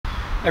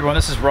Hey everyone,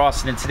 this is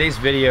Ross, and in today's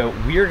video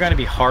we are going to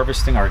be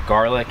harvesting our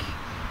garlic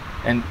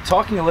and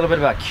talking a little bit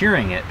about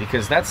curing it,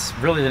 because that's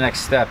really the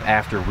next step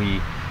after we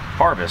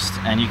harvest.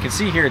 And you can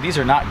see here, these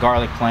are not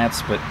garlic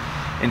plants, but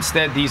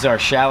instead these are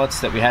shallots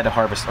that we had to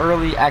harvest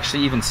early,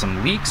 actually even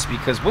some leeks,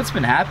 because what's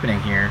been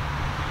happening here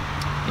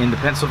in the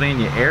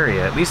Pennsylvania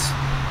area, at least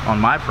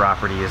on my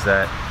property, is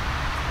that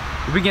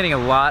we've been getting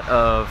a lot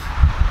of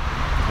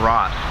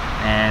rot,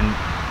 and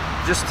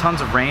just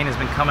tons of rain has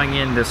been coming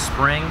in this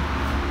spring.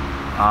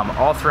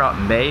 All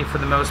throughout May for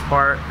the most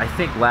part. I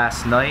think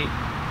last night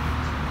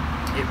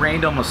it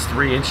rained almost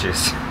 3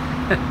 inches.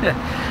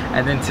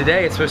 And then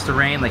today it's supposed to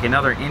rain like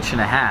another 1.5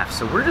 inches.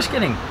 So we're just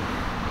getting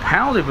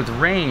pounded with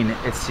rain,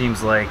 it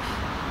seems like,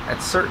 at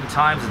certain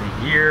times of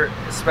the year,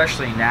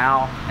 especially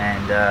now.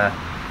 And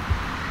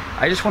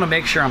I just want to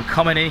make sure I'm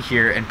coming in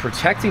here and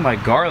protecting my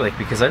garlic,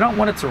 because I don't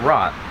want it to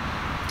rot.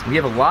 We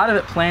have a lot of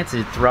it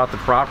planted throughout the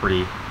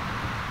property.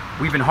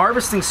 We've been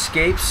harvesting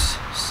scapes,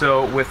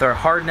 so with our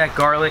hardneck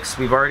garlics,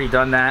 we've already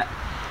done that,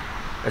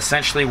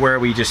 essentially where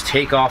we just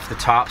take off the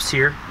tops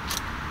here.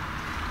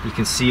 You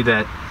can see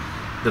that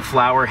the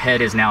flower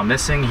head is now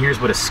missing. Here's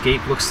what a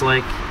scape looks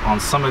like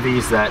on some of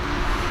these that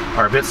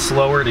are a bit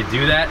slower to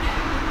do that.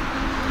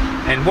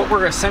 And what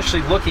we're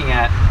essentially looking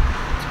at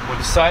when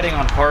deciding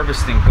on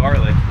harvesting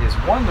garlic is,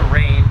 one, the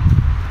rain,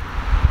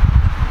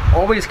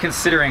 always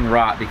considering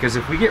rot, because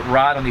if we get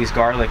rot on these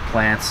garlic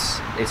plants,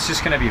 it's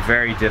just going to be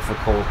very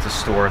difficult to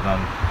store them.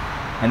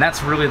 And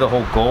that's really the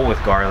whole goal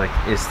with garlic,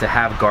 is to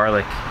have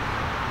garlic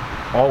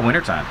all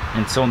wintertime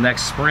until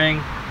next spring,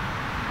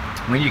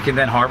 when you can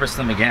then harvest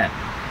them again.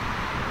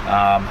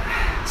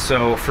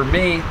 So for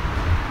me,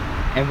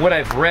 and what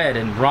I've read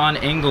in Ron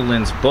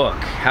Engelland's book,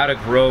 How to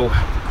Grow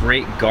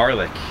Great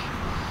Garlic,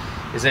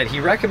 is that he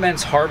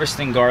recommends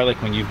harvesting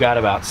garlic when you've got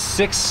about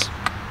 6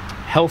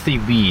 healthy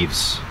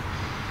leaves.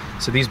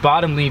 So these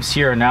bottom leaves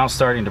here are now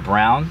starting to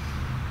brown,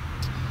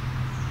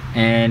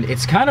 and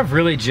it's kind of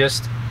really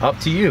just up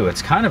to you.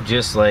 It's kind of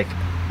just like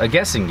a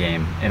guessing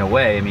game in a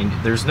way. I mean,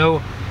 there's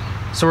no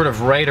sort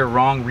of right or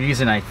wrong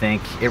reason, I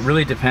think. It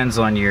really depends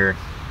on your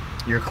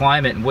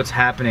climate and what's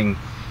happening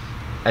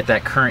at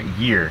that current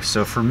year.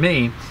 So for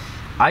me,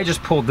 I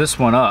just pulled this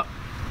one up.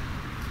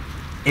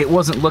 It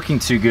wasn't looking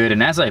too good,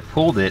 and as I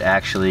pulled it,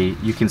 actually,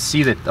 you can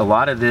see that a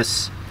lot of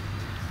this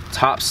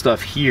top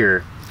stuff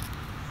here,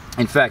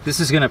 in fact, this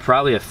is going to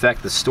probably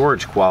affect the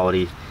storage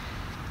quality,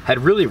 had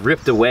really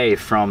ripped away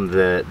from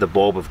the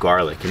bulb of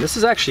garlic. And this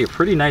is actually a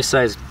pretty nice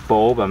sized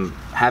bulb. I'm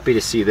happy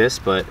to see this,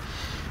 but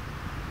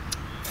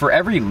for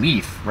every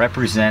leaf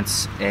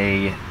represents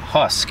a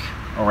husk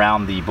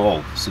around the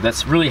bulb. So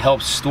that's really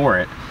helps store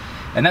it.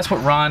 And that's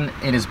what Ron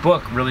in his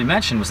book really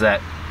mentioned, was that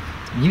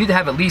you need to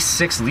have at least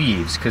 6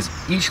 leaves, because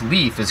each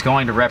leaf is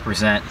going to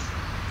represent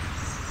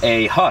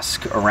a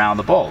husk around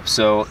the bulb.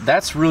 So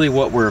that's really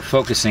what we're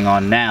focusing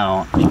on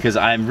now, because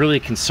I'm really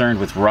concerned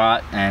with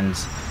rot, and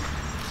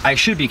I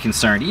should be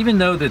concerned, even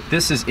though that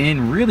this is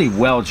in really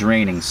well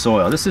draining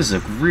soil. This is a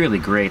really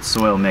great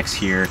soil mix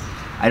here.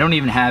 I don't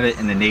even have it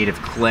in the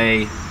native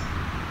clay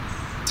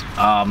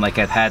like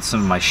I've had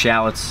some of my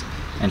shallots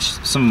and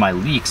some of my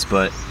leeks.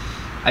 But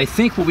I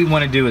think what we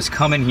want to do is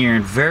come in here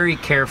and very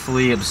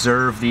carefully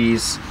observe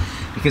these,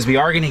 because we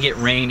are going to get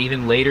rain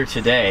even later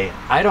today.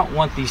 I don't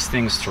want these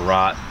things to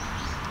rot.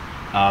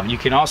 You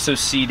can also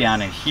see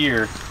down in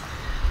here,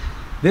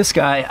 this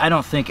guy I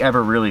don't think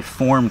ever really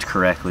formed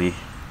correctly,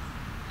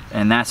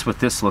 and that's what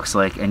this looks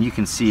like. And you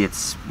can see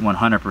it's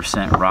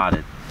 100%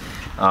 rotted.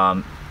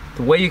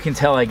 The way you can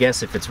tell, I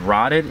guess, if it's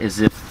rotted is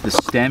if the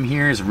stem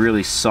here is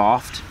really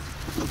soft.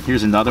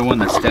 Here's another one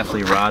that's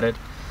definitely rotted.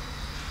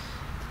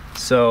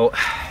 So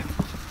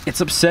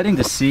it's upsetting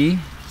to see,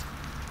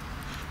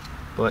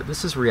 but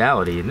this is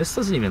reality, and this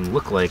doesn't even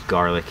look like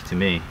garlic to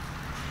me,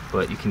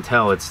 but you can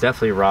tell it's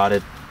definitely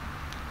rotted.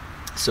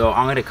 So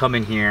I'm going to come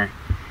in here,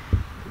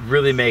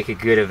 really make a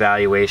good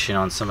evaluation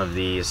on some of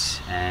these,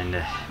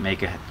 and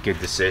make a good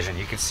decision.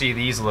 You can see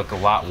these look a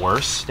lot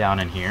worse down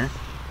in here.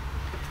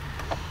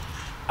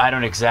 I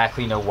don't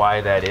exactly know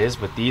why that is,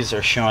 but these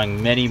are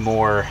showing many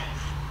more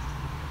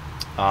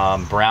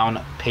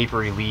brown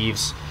papery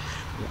leaves,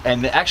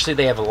 and actually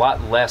they have a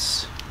lot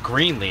less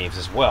green leaves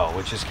as well,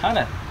 which is kind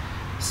of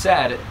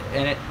sad.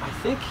 And I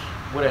think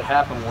what had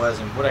happened was,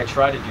 and what I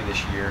tried to do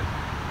this year,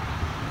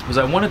 was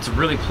I wanted to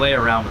really play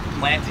around with the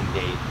planting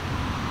date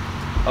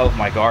of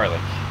my garlic.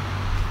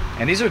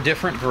 And these are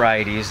different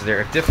varieties.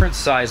 They're a different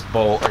sized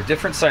bulb, or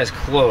different sized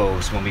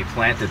cloves when we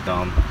planted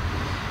them.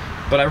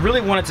 But I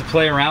really wanted to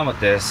play around with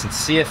this and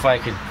see if I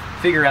could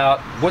figure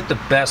out what the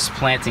best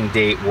planting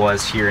date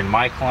was here in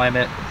my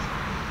climate.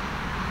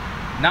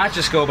 Not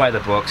just go by the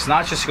books,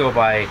 not just go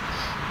by,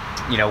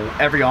 you know,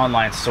 every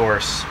online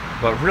source,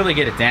 but really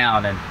get it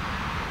down. And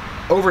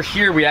over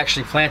here we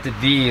actually planted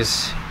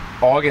these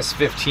August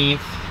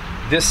 15th.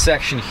 This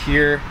section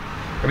here,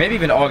 or maybe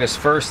even August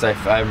 1st,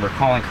 if I'm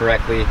recalling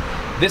correctly.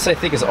 This I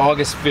think is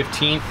August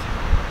 15th.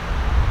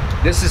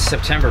 This is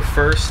September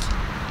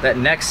 1st. That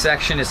next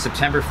section is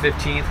September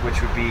 15th,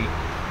 which would be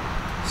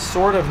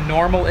sort of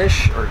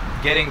normal-ish, or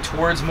getting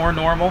towards more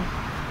normal.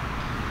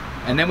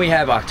 And then we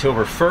have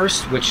October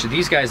 1st, which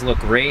these guys look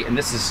great, and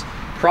this is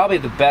probably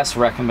the best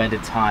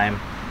recommended time.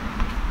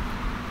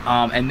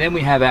 And then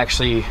we have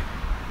actually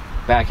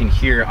back in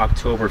here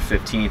October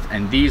 15th,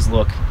 and these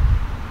look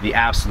the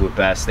absolute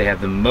best. They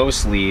have the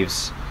most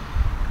leaves.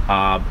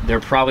 They're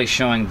probably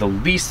showing the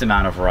least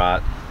amount of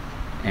rot,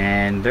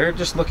 and they're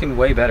just looking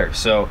way better.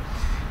 So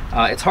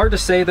it's hard to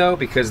say though,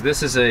 because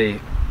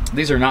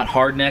these are not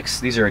hardnecks.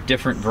 These are a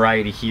different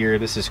variety here.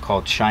 This is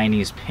called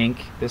Chinese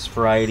pink, this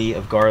variety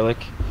of garlic.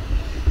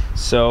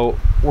 So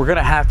we're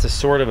gonna have to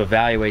sort of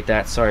evaluate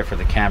that. Sorry for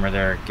the camera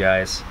there,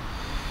 guys.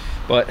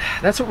 But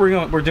that's what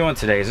we're doing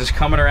today, is just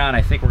coming around.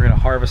 I think we're gonna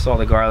harvest all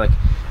the garlic.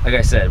 Like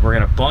I said, we're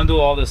gonna bundle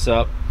all this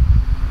up,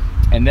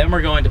 and then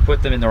we're going to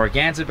put them in the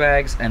organza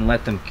bags and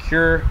let them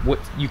cure. What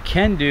you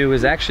can do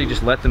is actually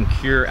just let them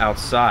cure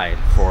outside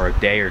for a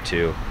day or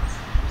two.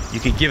 You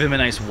could give them a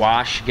nice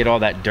wash, get all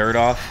that dirt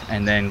off,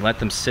 and then let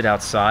them sit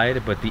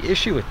outside. But the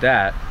issue with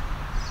that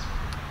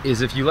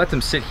is if you let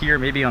them sit here,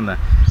 maybe on the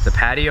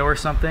patio or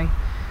something,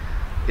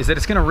 is that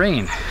it's gonna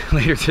rain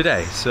later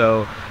today.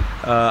 So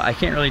I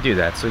can't really do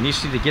that. So you need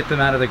to get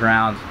them out of the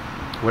ground,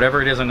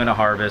 whatever it is I'm gonna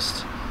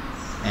harvest,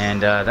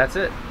 and that's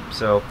it.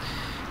 So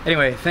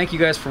anyway, thank you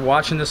guys for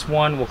watching this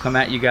one. We'll come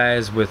at you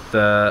guys with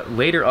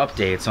later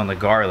updates on the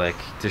garlic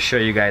to show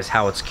you guys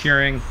how it's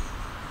curing,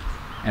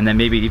 and then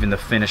maybe even the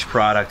finished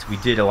product. We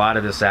did a lot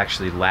of this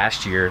actually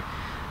last year,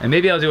 and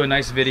maybe I'll do a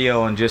nice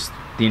video on just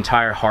the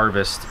entire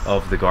harvest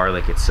of the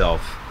garlic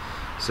itself.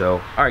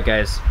 So, all right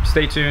guys,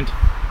 stay tuned.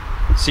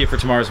 See you for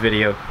tomorrow's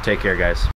video. Take care, guys.